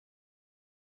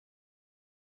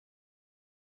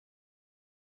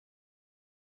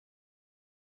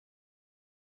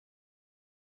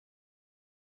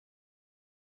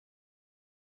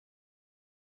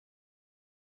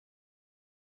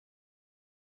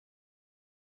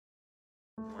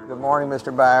Good morning,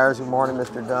 Mr. Byers. Good morning,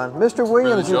 Mr. Dunn. Mr.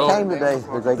 Williams, you came today.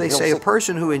 They say a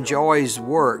person who enjoys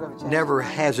work never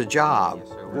has a job.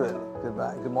 Good.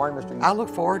 Goodbye. Good morning, Mr. I look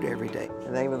forward to every day. In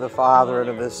the name of the Father, and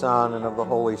of the Son, and of the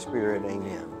Holy Spirit,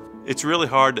 amen. It's really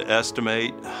hard to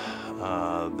estimate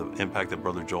the impact that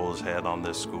Brother Joel has had on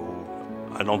this school.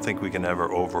 I don't think we can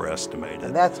ever overestimate it.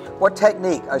 And that's, what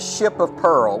technique? A ship of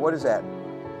pearl. What is that?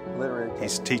 Literary.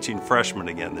 He's teaching freshmen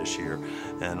again this year,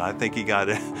 and I think he got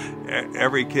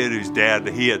every kid whose dad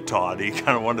he had taught, he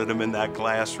kind of wanted him in that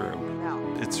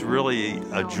classroom. It's really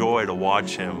a joy to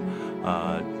watch him,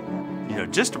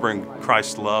 just to bring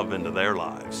Christ's love into their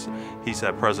lives. He's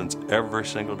had presence every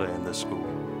single day in this school.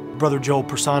 Brother Joel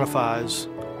personifies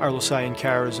our Lasallian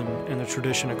charism in the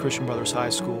tradition of Christian Brothers High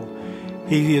School.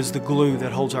 He is the glue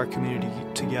that holds our community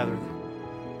together.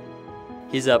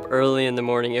 He's up early in the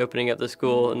morning opening up the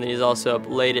school, and then he's also up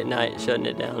late at night shutting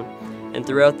it down. And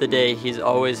throughout the day, he's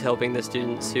always helping the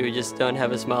students who just don't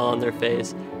have a smile on their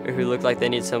face or who look like they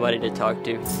need somebody to talk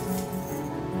to.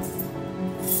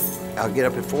 I'll get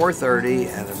up at 4:30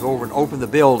 and I'll go over and open the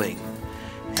building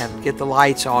and get the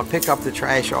lights on, pick up the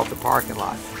trash off the parking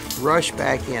lot, rush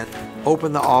back in,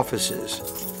 open the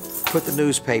offices, put the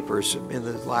newspapers in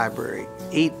the library,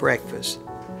 eat breakfast,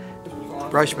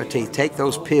 brush my teeth, take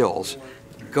those pills,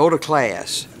 go to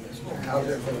class.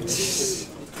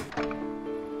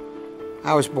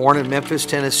 I was born in Memphis,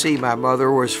 Tennessee. My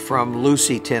mother was from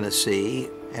Lucy, Tennessee,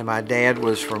 and my dad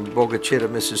was from Bogachita,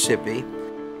 Mississippi.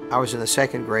 I was in the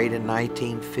second grade in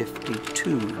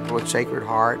 1952 with Sacred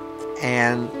Heart,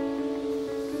 and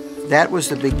that was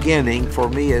the beginning for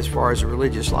me as far as a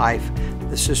religious life.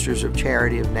 The Sisters of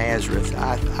Charity of Nazareth,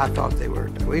 I thought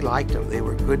we liked them. They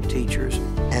were good teachers.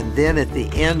 And then at the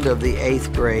end of the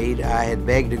 8th grade, I had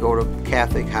begged to go to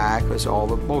Catholic High because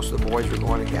most of the boys were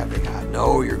going to Catholic High.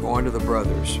 No, you're going to the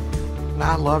Brothers. And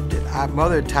I loved it.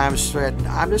 Mother at times threatened,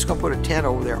 I'm just going to put a tent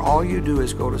over there. All you do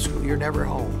is go to school. You're never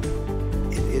home.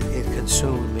 It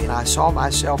consumed me, and I saw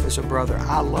myself as a brother.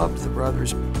 I loved the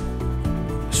Brothers.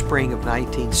 Spring of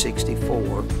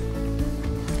 1964.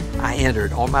 I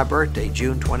entered on my birthday,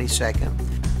 June 22nd.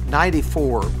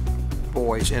 94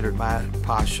 boys entered my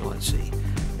postulancy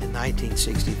in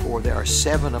 1964. There are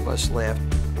 7 of us left.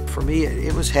 For me,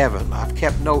 it was heaven. I've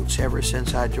kept notes ever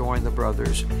since I joined the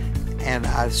Brothers, and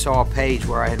I saw a page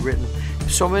where I had written,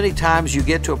 so many times you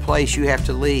get to a place you have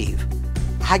to leave.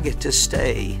 I get to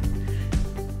stay,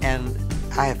 and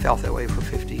I have felt that way for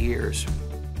 50 years.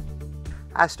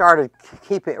 I started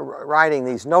writing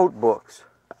these notebooks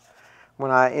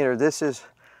when I entered. This is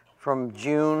from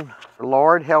June.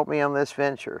 Lord, help me on this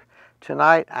venture.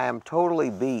 Tonight I am totally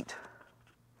beat.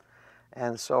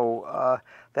 And so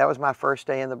that was my first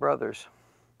day in the Brothers.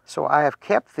 So I have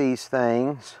kept these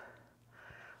things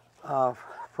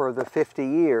for the 50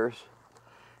 years.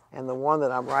 And the one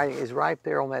that I'm writing is right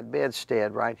there on that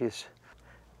bedstead, right?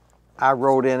 I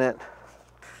wrote in it,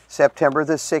 September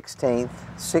the 16th,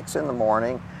 6 in the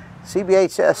morning.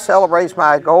 CBHS celebrates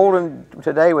my golden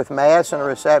today with Mass and a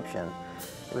reception.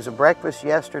 It was a breakfast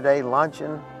yesterday,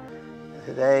 luncheon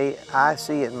today. I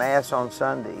see it Mass on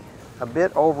Sunday. A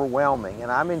bit overwhelming,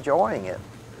 and I'm enjoying it.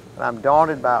 But I'm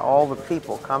daunted by all the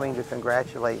people coming to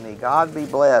congratulate me. God be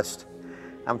blessed.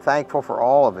 I'm thankful for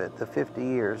all of it, the 50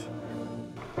 years.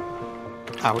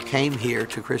 I came here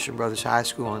to Christian Brothers High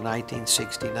School in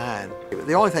 1969.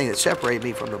 The only thing that separated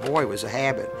me from the boy was a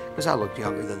habit, because I looked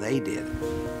younger than they did.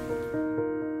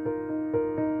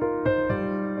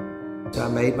 I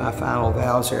made my final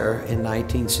vows there in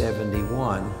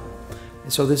 1971,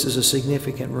 and so this is a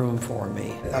significant room for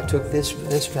me. I took this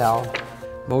vow.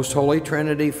 Most Holy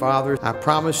Trinity, Father, I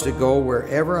promise to go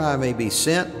wherever I may be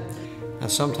sent. Now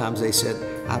sometimes they said,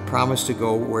 I promise to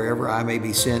go wherever I may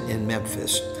be sent in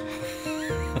Memphis.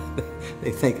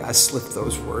 They think I slipped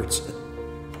those words.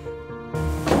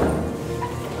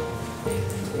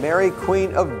 Mary,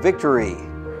 Queen of Victory.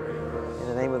 In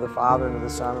the name of the Father, and of the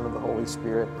Son, and of the Holy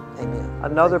Spirit, amen.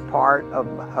 Another part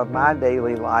of my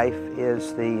daily life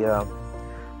is the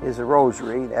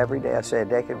rosary. Every day I say a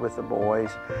decade with the boys.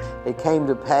 It came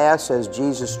to pass as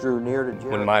Jesus drew near to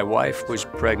Jericho. When my wife was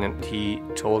pregnant, he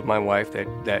told my wife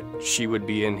that she would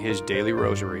be in his daily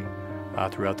rosary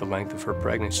throughout the length of her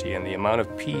pregnancy, and the amount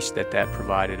of peace that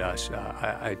provided us,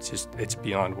 it's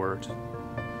beyond words.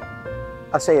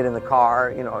 I say it in the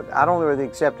car, I don't know the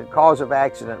accepted cause of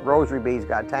accident. Rosary beads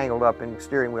got tangled up in the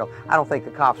steering wheel. I don't think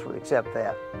the cops would accept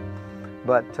that.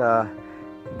 But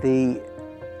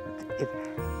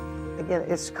again,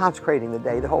 it's consecrating the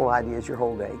day. The whole idea is your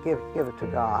whole day. Give it to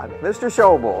God. Mr.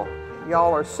 Schobel,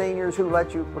 y'all are seniors. Who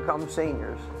let you become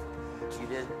seniors? You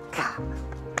did. God.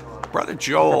 Brother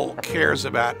Joel cares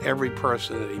about every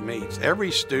person that he meets.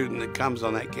 Every student that comes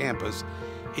on that campus,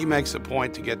 he makes a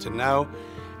point to get to know,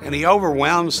 and he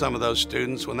overwhelms some of those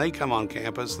students when they come on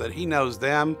campus that he knows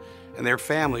them and their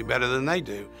family better than they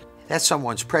do. That's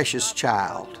someone's precious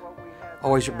child.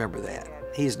 Always remember that.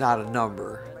 He's not a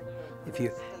number. If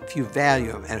you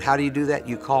value him, and how do you do that?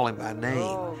 You call him by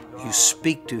name. You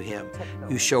speak to him.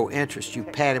 You show interest. You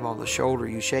pat him on the shoulder.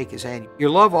 You shake his hand. You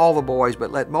love all the boys,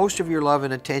 but let most of your love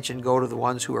and attention go to the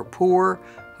ones who are poor,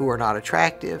 who are not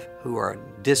attractive, who are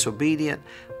disobedient.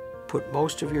 Put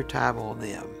most of your time on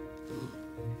them.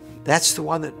 That's the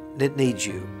one that needs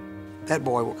you. That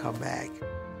boy will come back.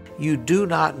 You do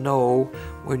not know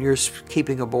when you're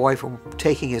keeping a boy from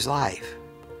taking his life.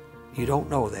 You don't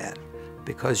know that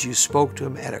because you spoke to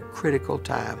him at a critical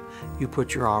time. You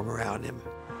put your arm around him.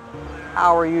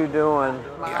 How are you doing?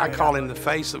 I call him the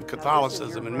face of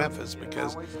Catholicism in Memphis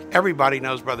because everybody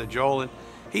knows Brother Joel, and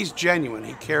he's genuine.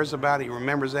 He cares about it. He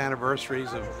remembers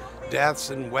anniversaries of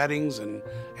deaths and weddings and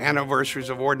anniversaries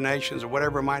of ordinations or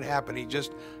whatever might happen. He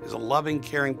just is a loving,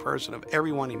 caring person of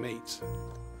everyone he meets.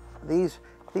 These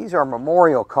are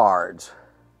memorial cards.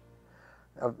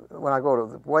 When I go to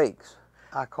the wakes,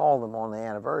 I call them on the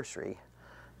anniversary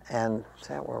and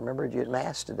say, well, remembered you at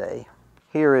Mass today.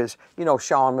 Here is, you know,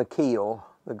 Sean McKeel,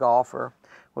 the golfer.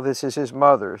 Well, this is his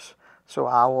mother's, so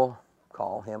I will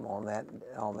call him on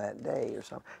that day or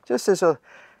something. Just as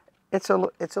it's a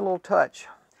little touch.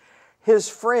 His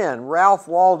friend, Ralph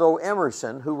Waldo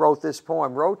Emerson, who wrote this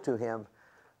poem, wrote to him.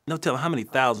 No telling how many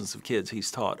thousands of kids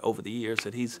he's taught over the years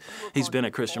that he's been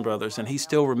at Christian Brothers, and he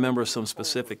still remembers some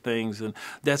specific things, and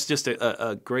that's just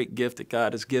a great gift that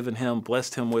God has given him,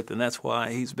 blessed him with, and that's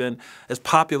why he's been as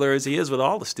popular as he is with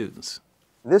all the students.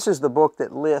 This is the book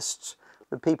that lists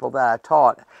the people that I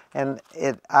taught, and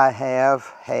I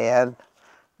have had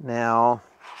now,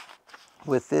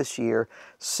 with this year,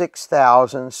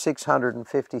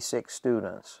 6,656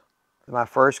 students. My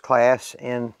first class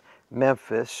in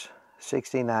Memphis,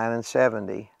 69 and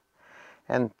 70.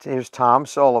 And here's Tom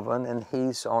Sullivan, and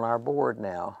he's on our board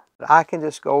now. I can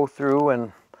just go through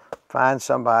and find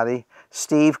somebody.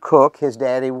 Steve Cook, his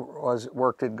daddy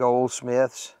worked at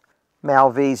Goldsmiths.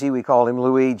 Malvisi, we called him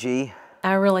Luigi.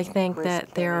 I really think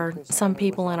that there are some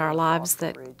people in our lives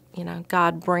that, you know,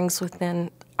 God brings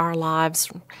within our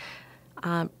lives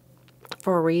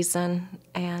for a reason,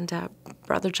 and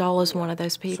Brother Joel is one of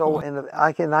those people. So in the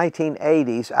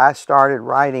 1980s, I started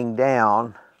writing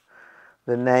down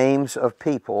the names of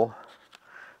people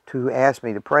who asked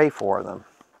me to pray for them.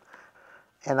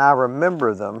 And I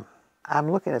remember them.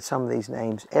 I'm looking at some of these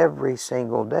names every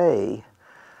single day.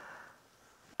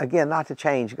 Again, not to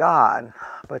change God,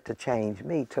 but to change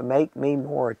me, to make me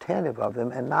more attentive of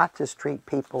them and not just treat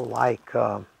people like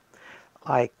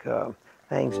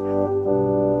things.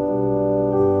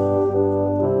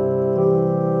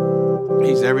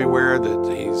 He's everywhere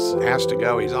that he's asked to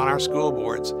go. He's on our school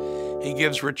boards. He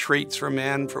gives retreats for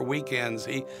men for weekends.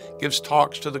 He gives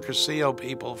talks to the Cursillo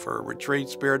people for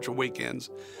retreats, spiritual weekends,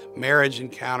 marriage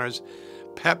encounters,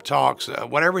 pep talks,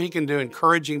 whatever he can do,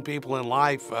 encouraging people in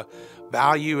life,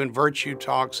 value and virtue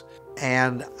talks.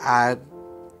 And I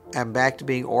am back to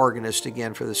being organist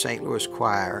again for the St. Louis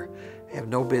Choir. I have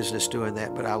no business doing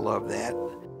that, but I love that.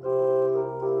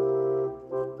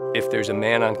 If there's a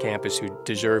man on campus who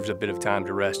deserves a bit of time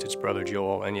to rest, it's Brother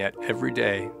Joel, and yet every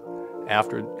day,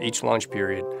 after each lunch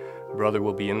period, Brother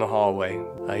will be in the hallway.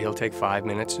 He'll take 5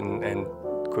 minutes and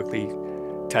quickly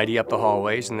tidy up the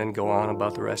hallways and then go on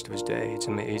about the rest of his day. He's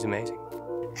amazing.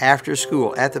 After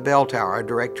school, at the bell tower, I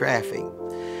direct traffic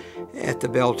at the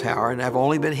bell tower, and I've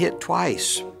only been hit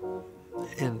twice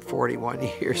in 41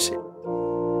 years.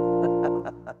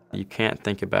 You can't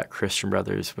think about Christian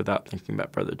Brothers without thinking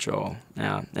about Brother Joel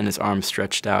now, and his arms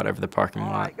stretched out over the parking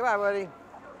lot. All right, goodbye, buddy.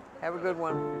 Have a good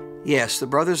one. Yes, the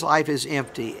brother's life is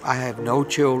empty. I have no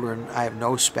children. I have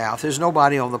no spouse. There's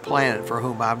nobody on the planet for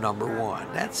whom I'm number one.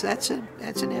 That's an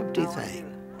empty thing.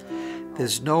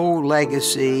 There's no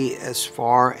legacy as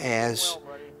far as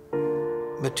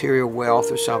material wealth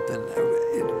or something.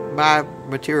 My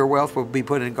material wealth will be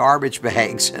put in garbage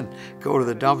bags and go to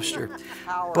the dumpster.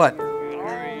 But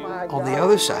on the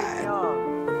other side,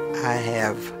 I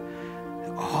have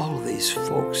all of these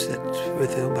folks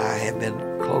with whom I have been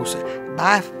close.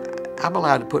 I'm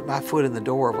allowed to put my foot in the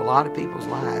door of a lot of people's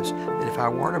lives, and if I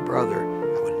weren't a brother,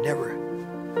 I would never.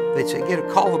 They'd say,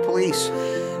 call the police,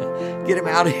 get him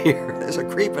out of here. There's a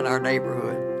creep in our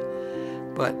neighborhood.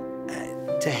 But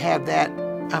to have that,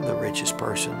 I'm the richest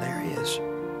person there is.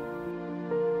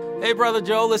 Hey, Brother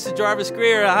Joel, this is Jarvis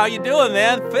Greer. How you doing,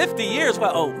 man? 50 years.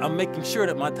 Well, oh, I'm making sure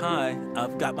that my tie,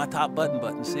 I've got my top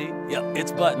button, see? Yep,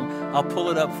 it's buttoned. I'll pull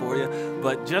it up for you.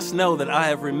 But just know that I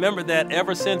have remembered that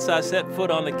ever since I set foot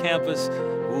on the campus.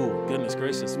 Ooh, goodness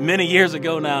gracious. Many years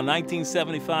ago now,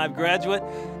 1975 graduate,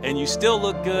 and you still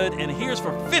look good. And here's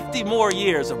for 50 more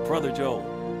years of Brother Joel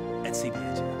at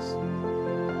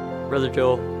CBHS. Brother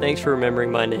Joel, thanks for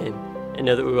remembering my name, and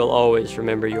know that we will always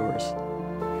remember yours.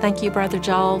 Thank you, Brother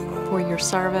Joel, for your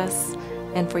service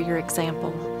and for your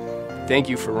example. Thank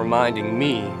you for reminding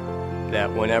me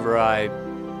that whenever I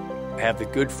have the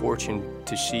good fortune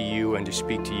to see you and to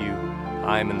speak to you,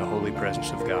 I am in the holy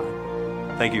presence of God.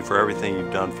 Thank you for everything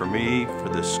you've done for me, for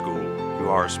this school. You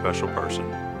are a special person.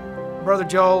 Brother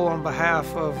Joel, on behalf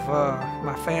of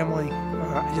my family,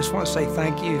 I just want to say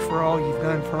thank you for all you've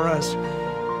done for us.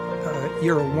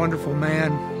 You're a wonderful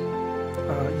man.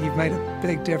 You've made a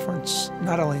big difference,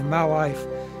 not only in my life,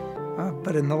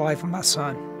 but in the life of my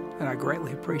son, and I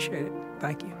greatly appreciate it.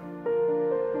 Thank you.